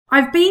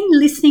I've been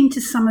listening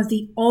to some of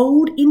the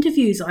old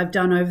interviews I've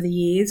done over the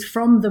years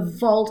from the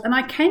vault, and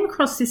I came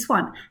across this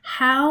one,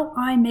 How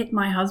I Met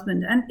My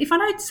Husband. And if I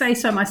don't say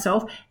so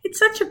myself, it's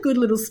such a good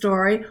little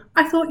story.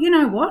 I thought, you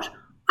know what?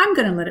 I'm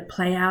going to let it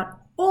play out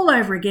all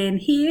over again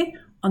here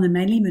on the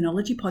Mainly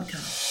Moonology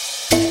podcast.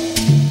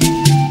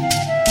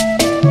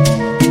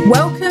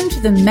 Welcome to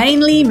the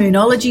Mainly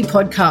Moonology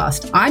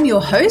podcast. I'm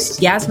your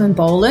host, Yasmin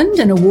Boland,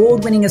 an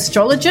award-winning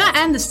astrologer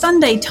and the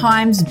Sunday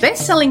Times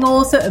best-selling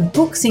author of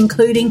books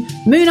including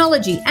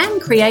Moonology and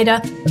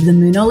creator of the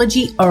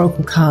Moonology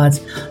Oracle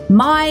cards.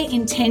 My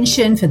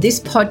intention for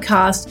this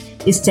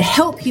podcast is to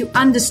help you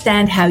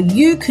understand how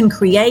you can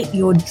create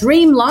your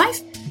dream life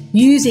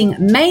using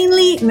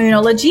mainly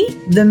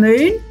Moonology, the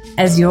moon,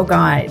 as your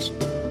guide.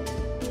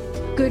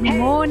 Good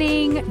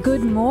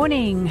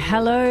morning.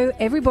 Hello,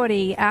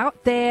 everybody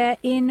out there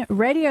in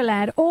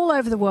Radioland all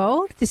over the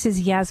world. This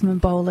is Yasmin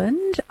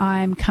Boland.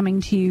 I'm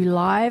coming to you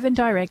live and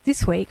direct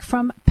this week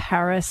from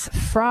Paris,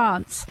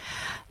 France.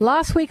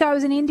 Last week I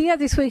was in India.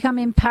 This week I'm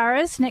in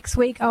Paris. Next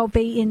week I'll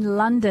be in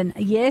London.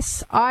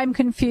 Yes, I'm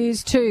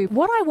confused too.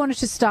 What I wanted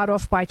to start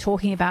off by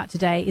talking about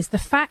today is the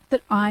fact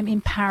that I'm in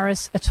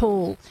Paris at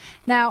all.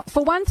 Now,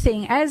 for one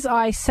thing, as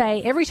I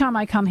say every time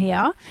I come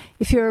here,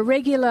 if you're a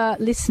regular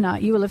listener,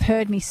 you will have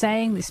heard me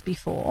saying this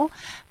before,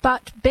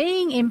 but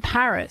being in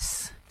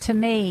Paris, to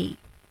me,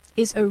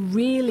 is a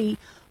really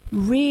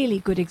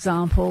good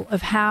example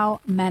of how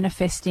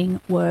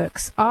manifesting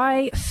works.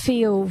 I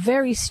feel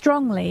very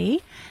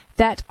strongly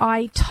that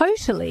I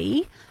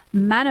totally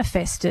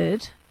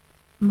manifested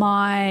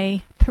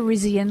my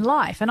Parisian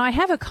life. And I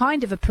have a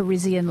kind of a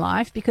Parisian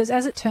life because,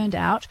 as it turned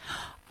out,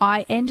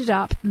 I ended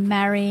up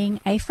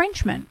marrying a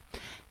Frenchman.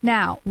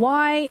 Now,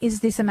 why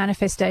is this a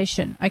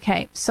manifestation?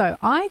 Okay, so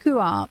I grew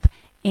up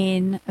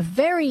in a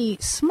very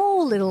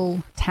small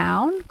little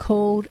town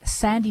called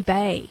Sandy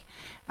Bay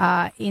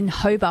in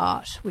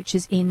Hobart, which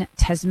is in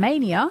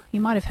Tasmania.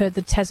 You might have heard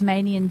the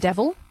Tasmanian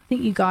Devil. I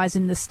think you guys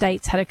in the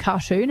States had a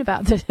cartoon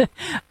about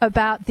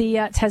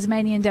the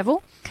Tasmanian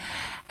Devil.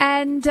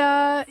 And,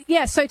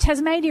 so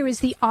Tasmania is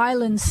the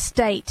island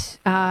state,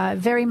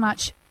 very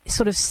much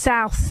sort of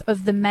south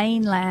of the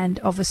mainland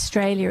of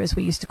Australia, as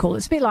we used to call it.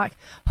 It's a bit like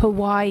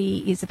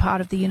Hawaii is a part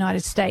of the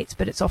United States,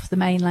 but it's off the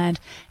mainland.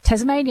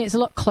 Tasmania is a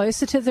lot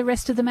closer to the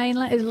rest of the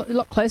mainland, a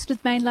lot closer to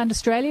the mainland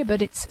Australia,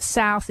 but it's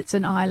south, it's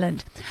an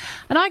island.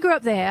 And I grew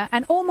up there,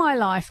 and all my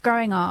life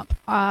growing up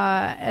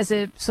as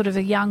a sort of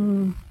a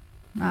young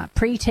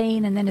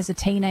preteen and then as a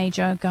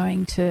teenager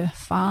going to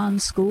farm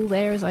school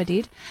there as I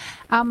did,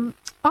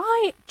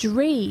 I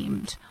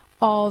dreamed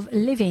of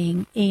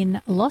living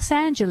in Los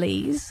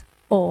Angeles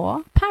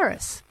or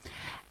Paris.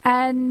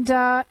 And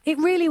it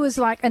really was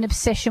like an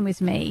obsession with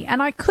me.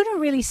 And I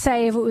couldn't really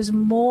say if it was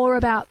more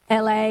about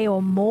LA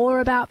or more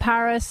about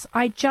Paris.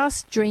 I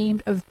just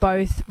dreamed of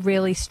both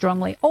really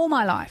strongly all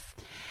my life.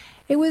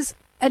 It was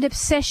an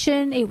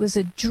obsession. It was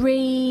a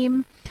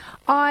dream.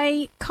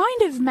 I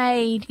kind of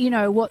made,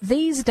 what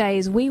these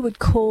days we would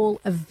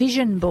call a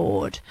vision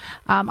board.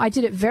 I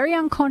did it very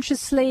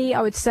unconsciously.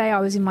 I would say I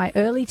was in my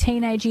early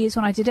teenage years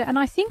when I did it. And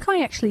I think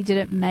I actually did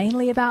it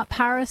mainly about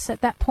Paris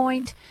at that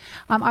point.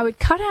 I would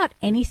cut out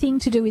anything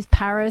to do with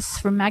Paris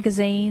from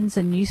magazines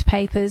and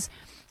newspapers,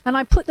 and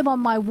I put them on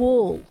my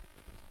wall.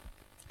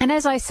 And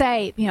as I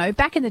say,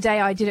 back in the day,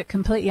 I did it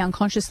completely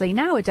unconsciously.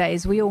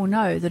 Nowadays, we all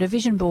know that a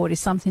vision board is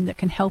something that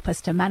can help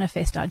us to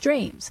manifest our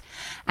dreams.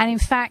 And in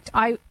fact,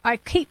 I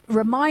keep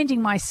reminding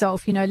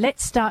myself,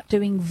 let's start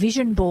doing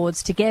vision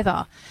boards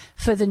together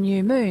for the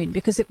new moon,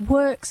 because it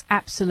works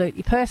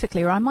absolutely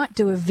perfectly. Or I might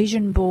do a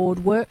vision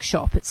board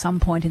workshop at some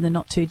point in the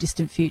not too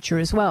distant future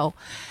as well.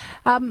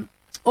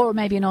 Or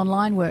maybe an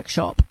online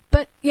workshop.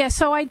 But yeah,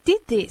 so I did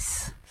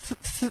this.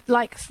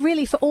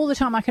 Really for all the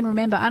time I can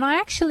remember. And I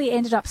actually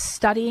ended up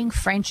studying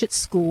French at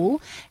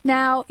school.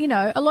 Now,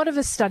 a lot of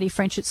us study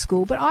French at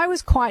school, but I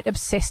was quite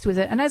obsessed with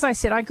it. And as I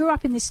said, I grew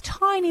up in this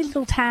tiny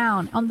little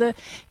town on the,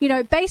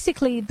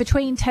 basically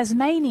between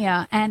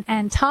Tasmania and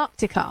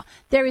Antarctica.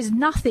 There is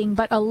nothing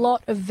but a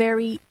lot of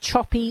very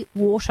choppy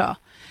water.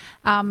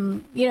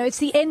 It's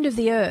the end of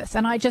the earth.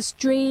 And I just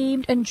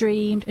dreamed and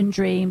dreamed and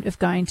dreamed of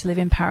going to live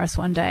in Paris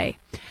one day.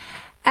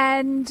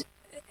 And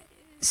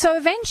so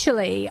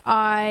eventually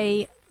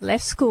I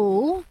left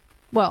school.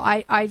 Well,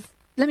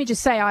 let me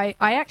just say, I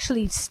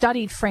actually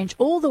studied French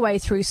all the way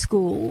through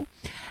school.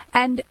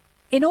 And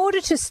in order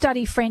to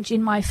study French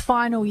in my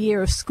final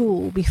year of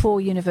school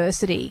before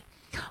university,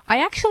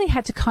 I actually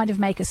had to kind of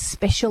make a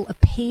special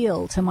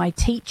appeal to my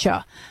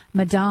teacher,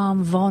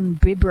 Madame von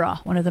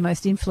Bibra, one of the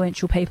most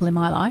influential people in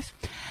my life,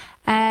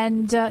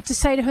 and to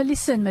say to her,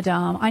 listen,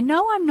 Madame, I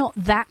know I'm not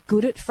that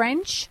good at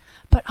French,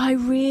 but I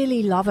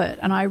really love it,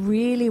 and I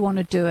really want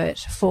to do it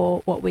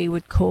for what we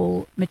would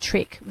call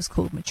matric. It was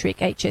called matric,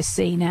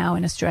 HSC now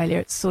in Australia.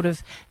 It's sort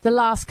of the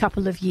last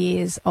couple of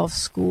years of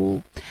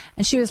school.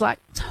 And she was like,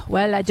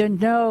 well, I don't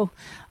know.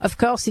 Of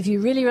course, if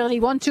you really, really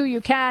want to, you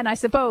can, I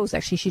suppose.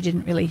 Actually, she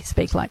didn't really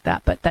speak like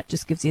that, but that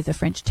just gives you the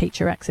French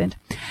teacher accent.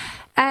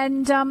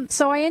 And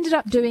so I ended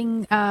up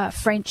doing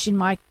French in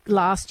my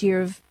last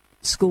year of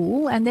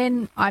school, and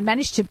then I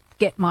managed to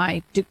get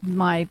my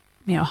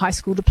high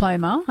school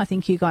diploma, I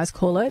think you guys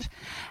call it.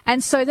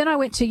 And so then I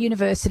went to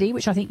university,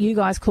 which I think you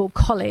guys call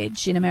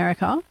college in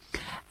America.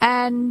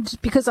 And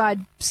because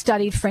I'd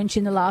studied French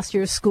in the last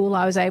year of school,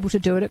 I was able to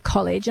do it at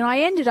college. And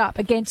I ended up,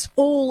 against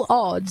all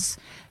odds,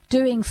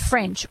 doing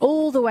French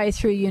all the way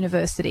through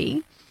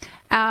university,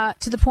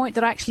 to the point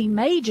that I actually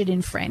majored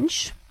in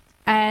French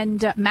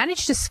and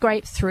managed to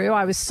scrape through.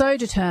 I was so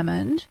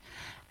determined.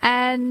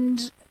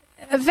 And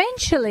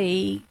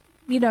eventually,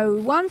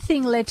 one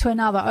thing led to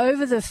another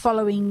over the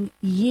following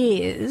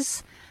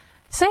years.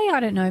 Say, I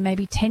don't know,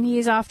 maybe 10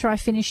 years after I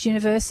finished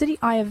university,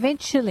 I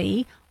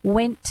eventually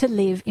went to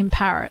live in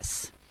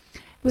Paris.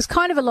 It was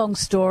kind of a long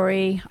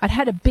story. I'd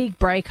had a big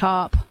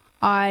breakup.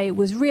 I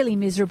was really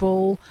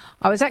miserable.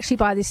 I was actually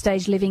by this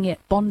stage living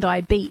at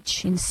Bondi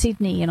Beach in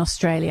Sydney in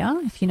Australia.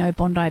 If you know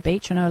Bondi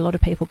Beach, I know a lot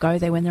of people go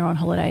there when they're on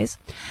holidays.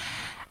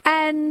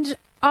 And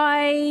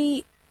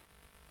I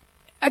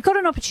got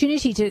an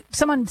opportunity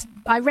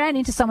I ran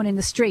into someone in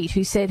the street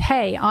who said,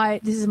 hey,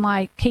 this is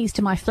my keys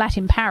to my flat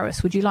in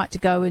Paris. Would you like to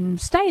go and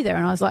stay there?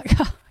 And I was like,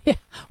 yeah,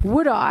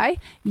 would I?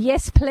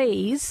 Yes,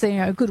 please. So,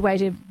 a good way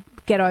to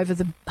get over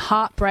the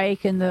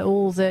heartbreak and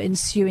all the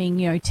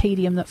ensuing,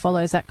 tedium that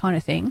follows that kind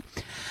of thing.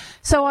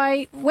 So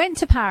I went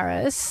to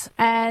Paris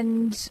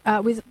and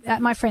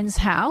at my friend's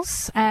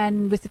house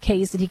and with the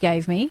keys that he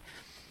gave me.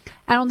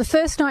 And on the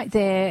first night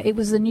there, it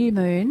was the new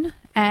moon.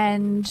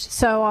 And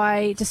so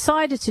I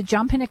decided to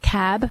jump in a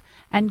cab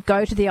and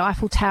go to the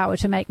Eiffel Tower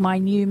to make my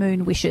new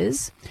moon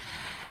wishes.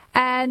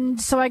 And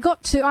so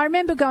I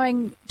remember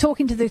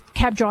talking to the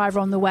cab driver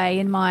on the way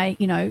in my,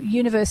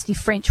 university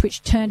French,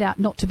 which turned out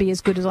not to be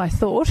as good as I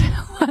thought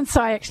once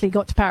I actually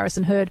got to Paris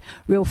and heard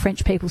real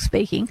French people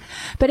speaking.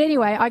 But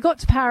anyway, I got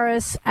to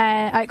Paris,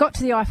 I got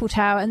to the Eiffel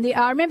Tower, and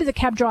I remember the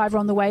cab driver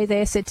on the way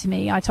there said to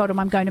me, I told him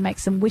I'm going to make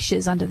some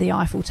wishes under the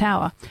Eiffel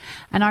Tower.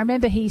 And I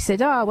remember he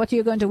said, what are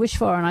you going to wish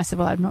for? And I said,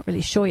 well, I'm not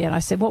really sure yet. I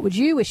said, what would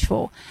you wish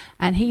for?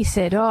 And he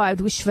said, I would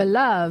wish for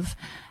love.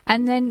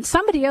 And then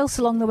somebody else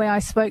along the way I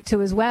spoke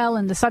to as well,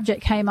 and the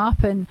subject came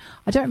up, and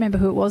I don't remember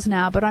who it was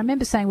now, but I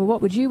remember saying, well,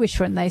 what would you wish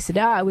for? And they said,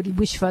 I would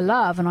wish for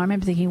love. And I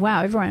remember thinking,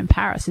 wow, everyone in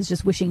Paris is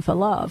just wishing for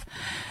love.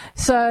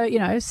 So,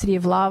 city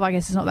of love, I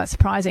guess it's not that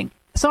surprising.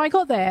 So I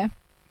got there,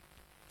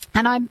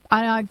 and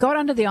I got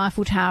under the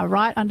Eiffel Tower,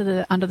 right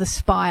under the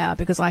spire,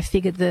 because I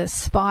figured the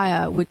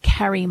spire would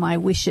carry my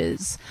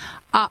wishes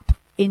up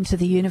into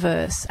the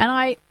universe. And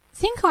I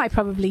think I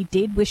probably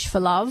did wish for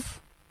love.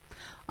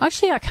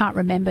 Actually, I can't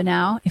remember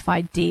now if I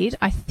did.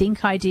 I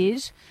think I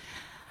did.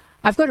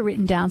 I've got it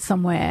written down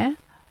somewhere.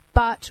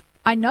 But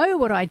I know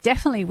what I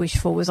definitely wished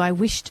for was I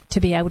wished to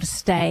be able to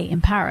stay in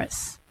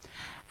Paris.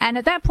 And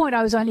at that point,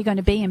 I was only going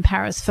to be in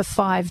Paris for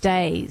 5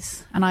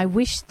 days. And I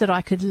wished that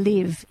I could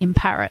live in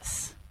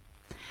Paris.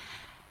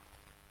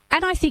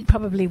 And I think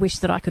probably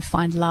wished that I could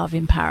find love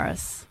in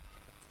Paris.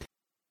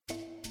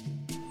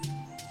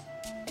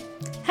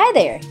 Hi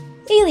there.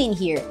 Aileen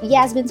here,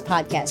 Yasmin's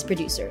podcast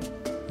producer.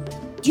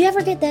 Do you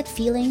ever get that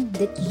feeling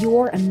that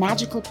you're a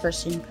magical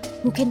person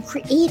who can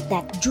create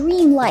that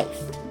dream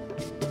life,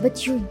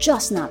 but you're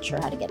just not sure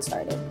how to get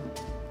started?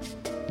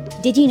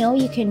 Did you know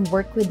you can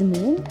work with the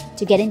moon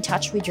to get in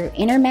touch with your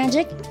inner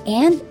magic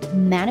and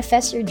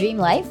manifest your dream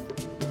life?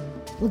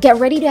 Well, get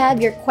ready to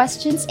have your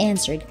questions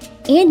answered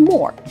and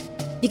more,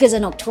 because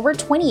on October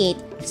 28,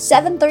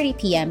 7:30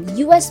 p.m.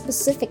 US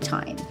Pacific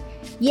Time,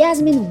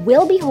 Yasmin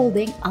will be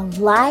holding a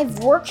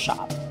live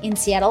workshop in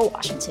Seattle,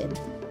 Washington.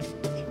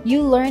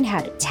 You learn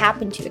how to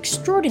tap into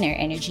extraordinary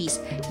energies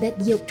that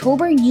the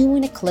October new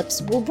moon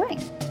eclipse will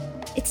bring.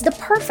 It's the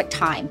perfect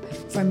time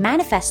for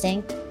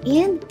manifesting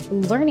and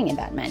learning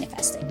about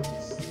manifesting.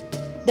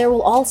 There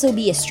will also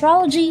be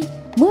astrology,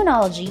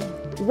 moonology,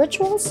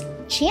 rituals,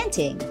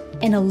 chanting,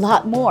 and a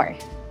lot more.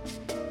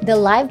 The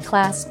live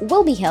class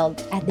will be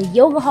held at the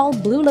Yoga Hall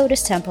Blue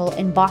Lotus Temple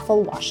in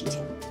Bothell,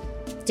 Washington.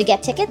 To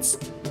get tickets,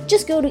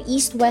 just go to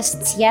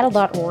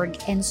eastwestseattle.org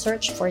and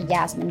search for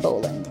Yasmin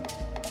Boland.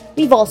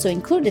 We've also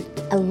included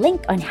a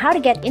link on how to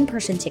get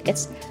in-person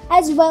tickets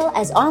as well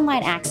as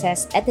online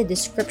access at the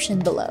description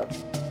below,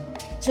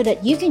 so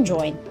that you can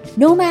join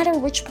no matter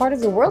which part of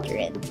the world you're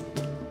in.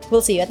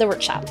 We'll see you at the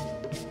workshop.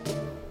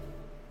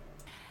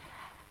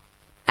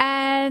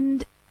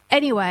 And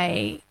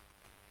anyway,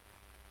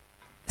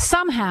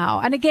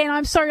 somehow, and again,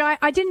 I'm sorry,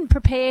 I didn't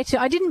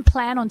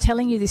plan on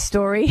telling you this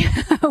story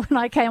when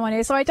I came on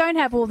air, so I don't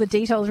have all the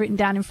details written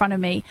down in front of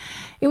me.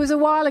 It was a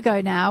while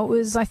ago now. It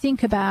was, I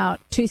think, about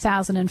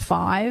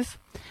 2005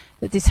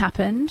 that this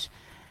happened.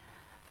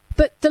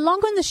 But the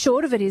long and the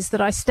short of it is that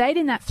I stayed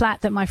in that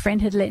flat that my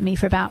friend had let me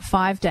for about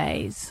 5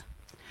 days.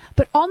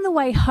 But on the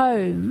way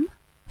home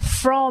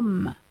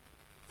from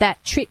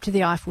that trip to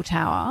the Eiffel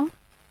Tower,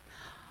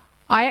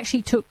 I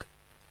actually took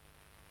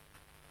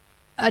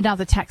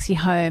another taxi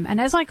home. And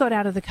as I got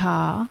out of the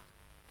car,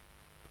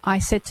 I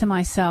said to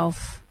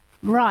myself,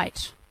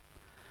 right.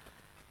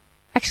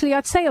 Actually,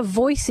 I'd say a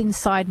voice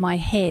inside my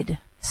head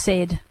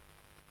said,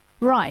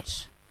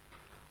 right,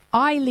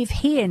 I live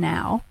here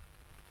now.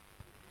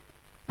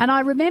 And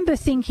I remember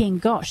thinking,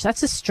 gosh,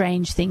 that's a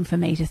strange thing for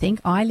me to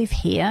think. I live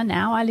here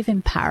now. I live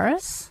in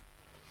Paris.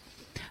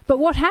 But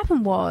what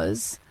happened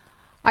was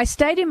I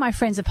stayed in my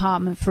friend's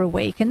apartment for a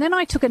week, and then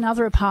I took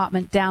another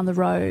apartment down the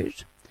road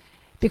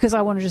because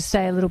I wanted to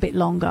stay a little bit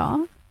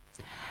longer.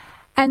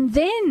 And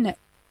then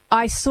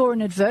I saw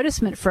an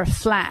advertisement for a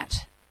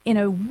flat in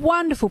a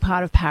wonderful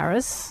part of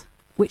Paris,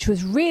 which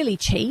was really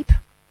cheap.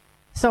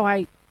 So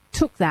I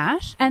took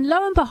that, and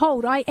lo and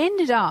behold, I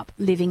ended up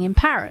living in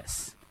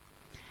Paris.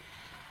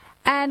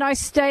 And I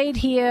stayed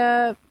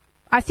here,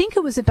 I think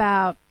it was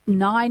about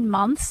 9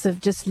 months of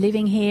just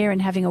living here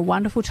and having a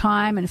wonderful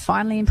time and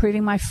finally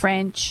improving my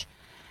French.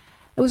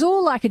 It was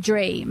all like a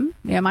dream.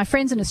 You know, my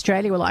friends in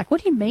Australia were like,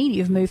 what do you mean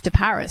you've moved to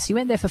Paris? You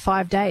went there for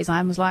 5 days.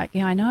 I was like,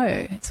 yeah, I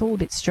know. It's all a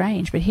bit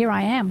strange, but here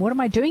I am. What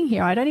am I doing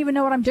here? I don't even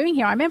know what I'm doing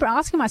here. I remember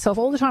asking myself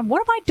all the time, what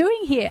am I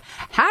doing here?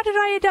 How did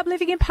I end up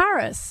living in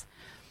Paris?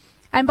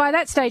 And by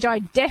that stage, I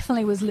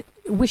definitely was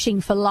wishing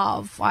for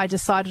love. I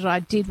decided I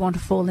did want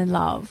to fall in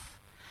love.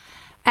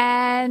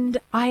 And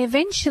I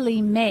eventually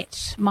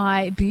met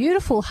my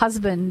beautiful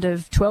husband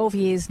of 12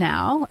 years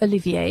now,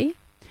 Olivier,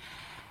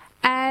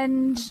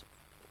 and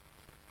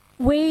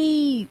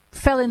we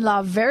fell in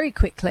love very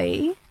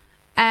quickly,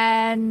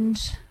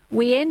 and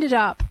we ended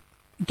up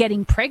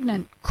getting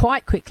pregnant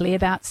quite quickly,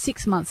 about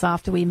 6 months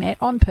after we met,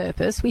 on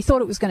purpose. We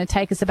thought it was going to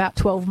take us about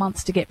 12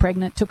 months to get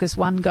pregnant. It took us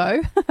one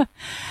go.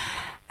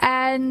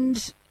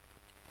 And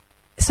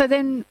so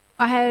then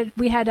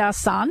we had our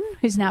son,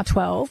 who's now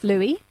 12,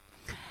 Louis.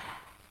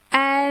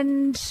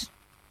 And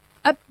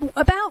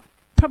about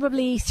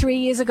probably 3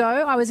 years ago,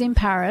 I was in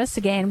Paris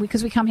again,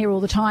 because we come here all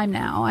the time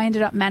now. I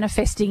ended up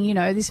manifesting, you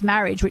know, this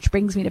marriage, which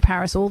brings me to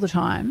Paris all the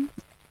time,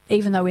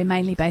 even though we're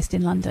mainly based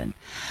in London.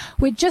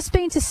 We'd just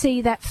been to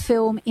see that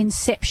film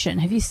Inception.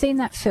 Have you seen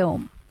that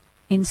film?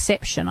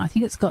 Inception. I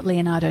think it's got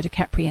Leonardo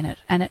DiCaprio in it,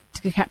 and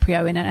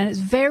it's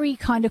very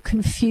kind of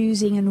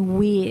confusing and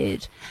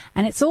weird,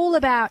 and it's all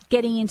about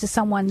getting into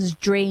someone's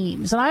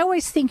dreams. And I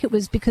always think it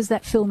was because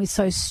that film is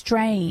so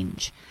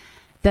strange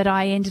that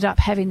I ended up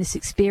having this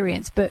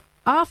experience. But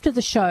after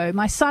the show,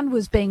 my son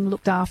was being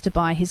looked after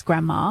by his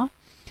grandma,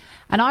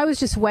 and I was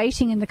just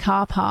waiting in the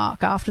car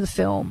park after the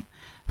film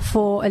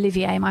for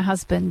Olivier, my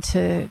husband,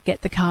 to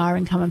get the car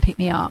and come and pick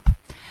me up.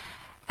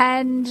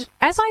 And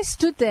as I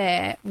stood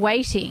there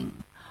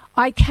waiting,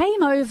 I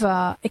came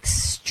over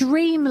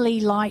extremely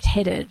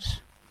lightheaded,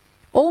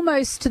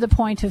 almost to the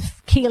point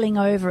of keeling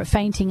over,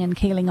 fainting and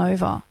keeling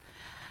over.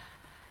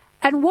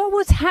 And what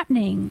was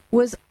happening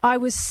was I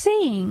was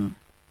seeing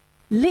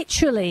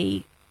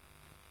literally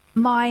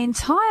my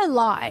entire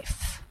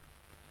life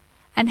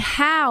and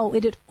how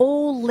it had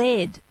all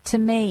led to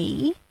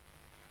me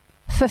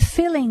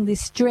fulfilling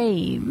this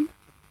dream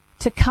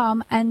to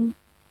come and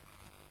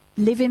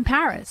live in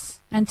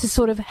Paris and to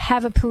sort of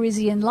have a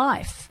Parisian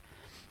life.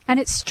 And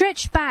it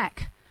stretched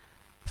back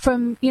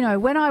from, you know,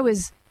 when I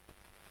was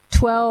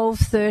 12,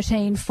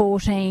 13,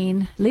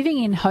 14, living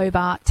in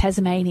Hobart,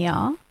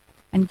 Tasmania,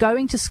 and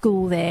going to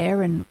school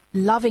there and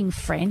loving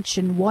French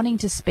and wanting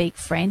to speak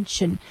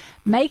French and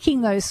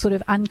making those sort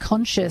of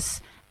unconscious,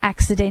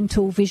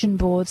 accidental vision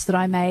boards that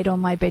I made on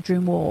my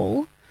bedroom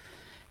wall,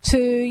 to,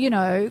 you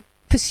know,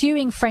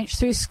 pursuing French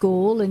through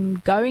school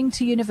and going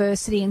to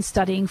university and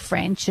studying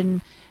French and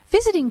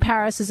visiting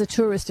Paris as a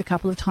tourist a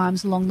couple of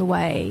times along the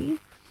way,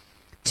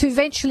 to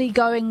eventually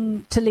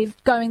going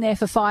there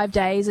for 5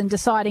 days and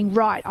deciding,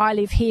 right, I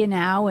live here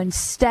now, and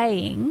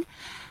staying.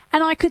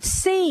 And I could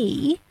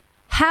see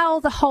how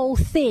the whole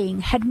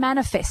thing had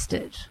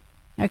manifested,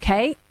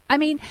 okay? I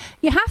mean,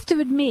 you have to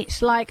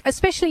admit, like,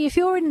 especially if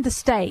you're in the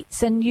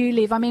States and you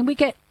live, I mean,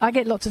 I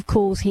get lots of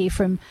calls here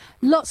from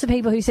lots of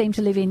people who seem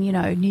to live in, you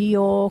know, New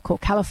York or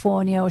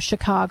California or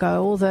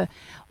Chicago,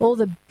 all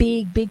the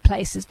big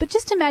places. But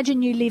just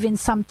imagine you live in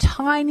some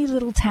tiny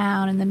little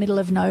town in the middle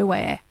of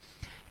nowhere,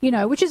 you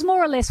know, which is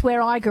more or less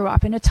where I grew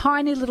up, in a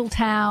tiny little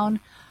town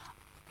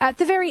at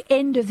the very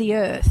end of the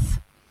earth.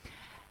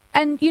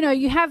 And, you know,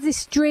 you have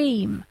this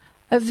dream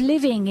of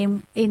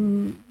living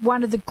in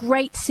one of the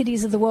great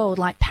cities of the world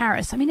like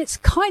Paris. I mean, it's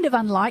kind of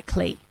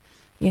unlikely,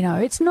 you know,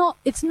 it's not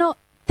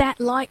that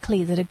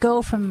likely that a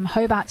girl from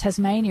Hobart,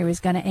 Tasmania is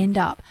going to end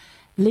up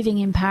living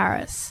in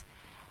Paris.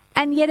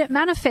 And yet it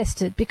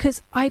manifested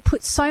because I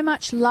put so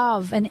much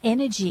love and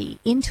energy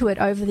into it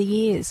over the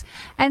years.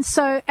 And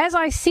so as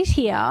I sit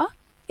here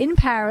in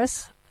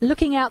Paris,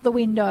 looking out the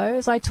window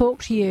as I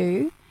talk to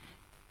you,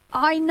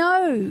 I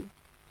know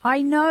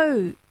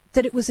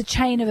that it was a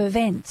chain of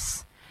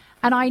events.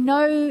 And I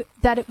know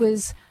that it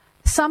was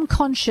some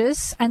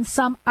conscious and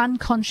some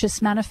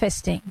unconscious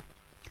manifesting.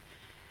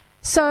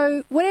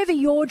 So whatever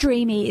your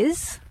dream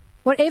is,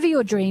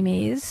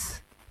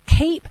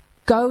 keep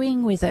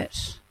going with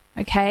it,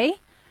 okay?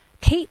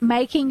 Keep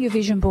making your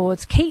vision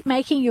boards. Keep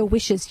making your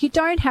wishes. You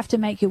don't have to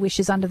make your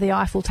wishes under the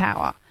Eiffel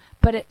Tower,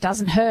 but it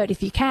doesn't hurt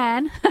if you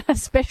can,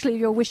 especially if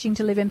you're wishing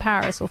to live in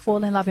Paris or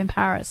fall in love in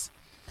Paris.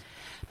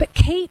 But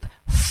keep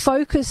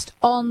focused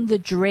on the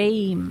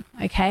dream,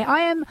 okay?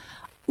 I am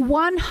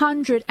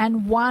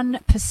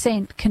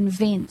 101%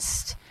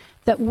 convinced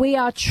that we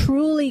are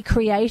truly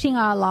creating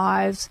our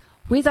lives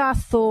with our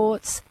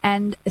thoughts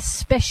and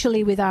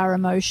especially with our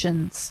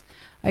emotions.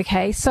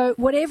 Okay, so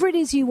whatever it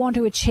is you want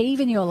to achieve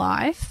in your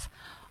life,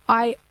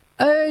 I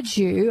urge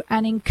you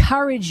and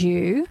encourage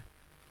you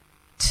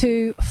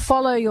to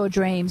follow your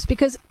dreams,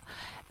 because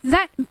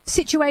that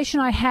situation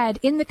I had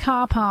in the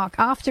car park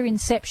after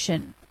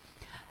Inception,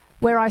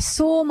 where I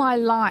saw my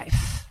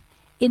life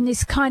in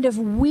this kind of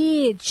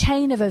weird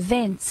chain of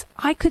events,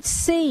 I could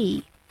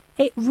see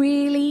it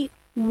really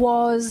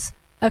was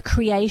a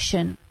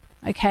creation,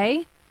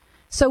 okay?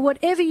 So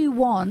whatever you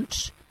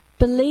want,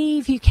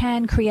 believe you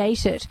can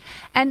create it.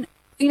 And,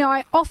 you know,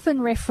 I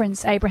often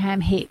reference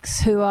Abraham Hicks,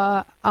 who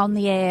are on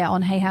the air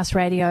on Hay House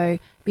Radio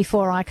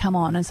before I come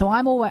on. And so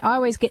I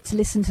always get to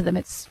listen to them.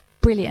 It's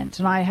brilliant.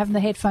 And I have the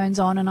headphones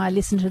on and I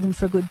listen to them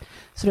for a good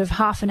sort of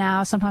half an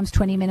hour, sometimes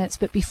 20 minutes,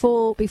 but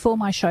before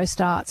my show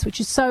starts, which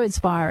is so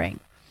inspiring.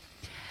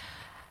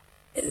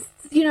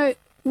 You know,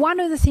 one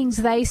of the things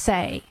they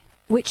say,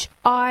 which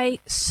I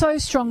so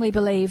strongly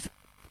believe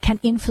can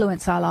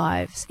influence our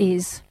lives,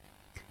 is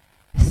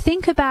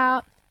think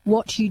about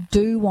what you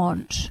do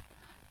want.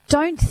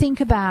 Don't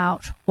think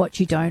about what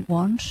you don't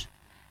want.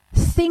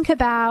 Think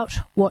about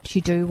what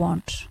you do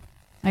want.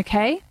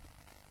 Okay?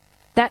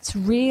 That's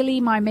really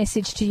my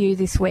message to you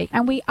this week.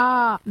 And we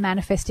are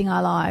manifesting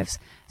our lives.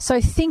 So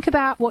think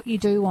about what you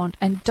do want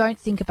and don't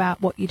think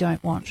about what you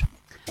don't want.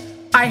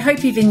 I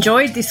hope you've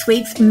enjoyed this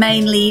week's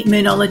Mainly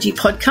Moonology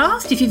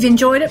podcast. If you've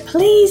enjoyed it,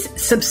 please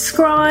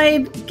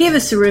subscribe, give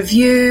us a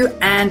review,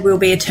 and we'll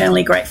be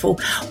eternally grateful.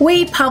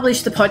 We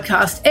publish the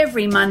podcast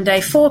every Monday,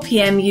 4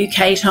 p.m.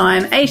 UK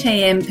time, 8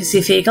 a.m.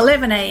 Pacific,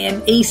 11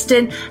 a.m.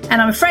 Eastern,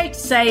 and I'm afraid to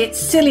say it's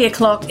silly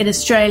o'clock in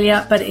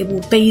Australia, but it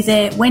will be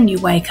there when you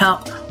wake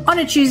up on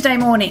a Tuesday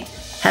morning.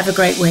 Have a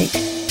great week.